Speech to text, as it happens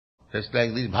Just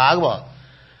like this Bhagavad.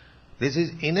 This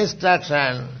is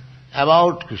instruction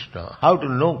about Krishna, how to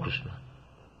know Krishna.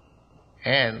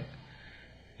 And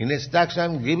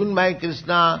instruction given by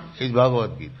Krishna is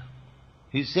Bhagavad-gita.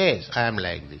 He says, I am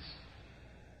like this.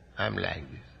 I am like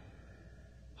this.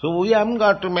 So we haven't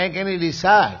got to make any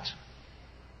research.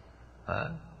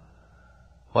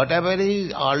 Whatever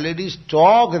is already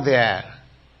stocked there,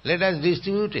 let us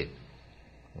distribute it.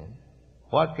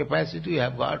 What capacity you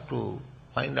have got to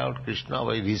find out Krishna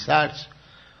by research?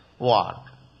 What?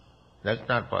 That's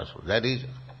not possible. That is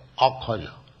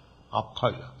aksaja.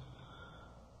 Aksaja.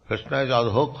 Krishna is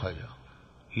adhoksaja.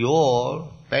 Your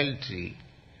paltry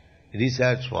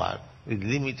research work with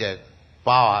limited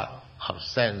power of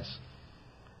sense,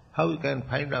 how you can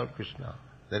find out Krishna?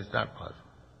 That is not possible.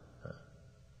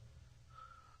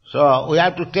 So we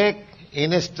have to take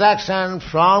instruction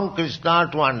from Krishna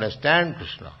to understand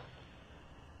Krishna.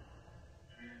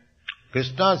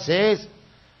 Krishna says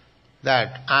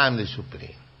that I am the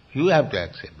Supreme. You have to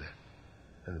accept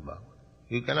that in the Bhagavad.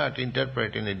 You cannot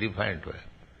interpret in a different way.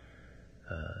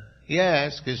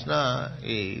 Yes, Krishna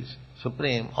is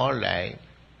Supreme, all right,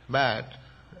 but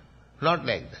not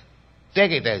like that.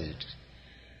 Take it as it is.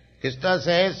 Krishna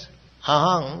says,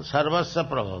 Aham sarvasya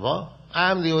prabhava,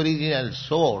 I am the original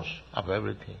source of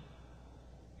everything.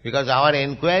 Because our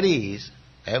inquiries,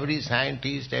 every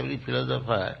scientist, every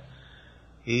philosopher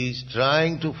is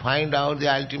trying to find out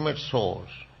the ultimate source.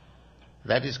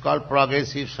 That is called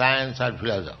progressive science or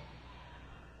philosophy.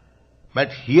 But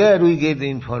here we get the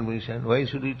information. Why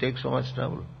should we take so much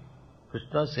trouble?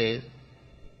 Krishna says,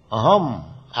 Aham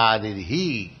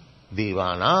adirhi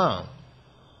devana.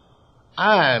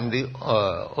 I am the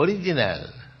original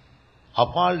of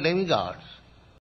all demigods.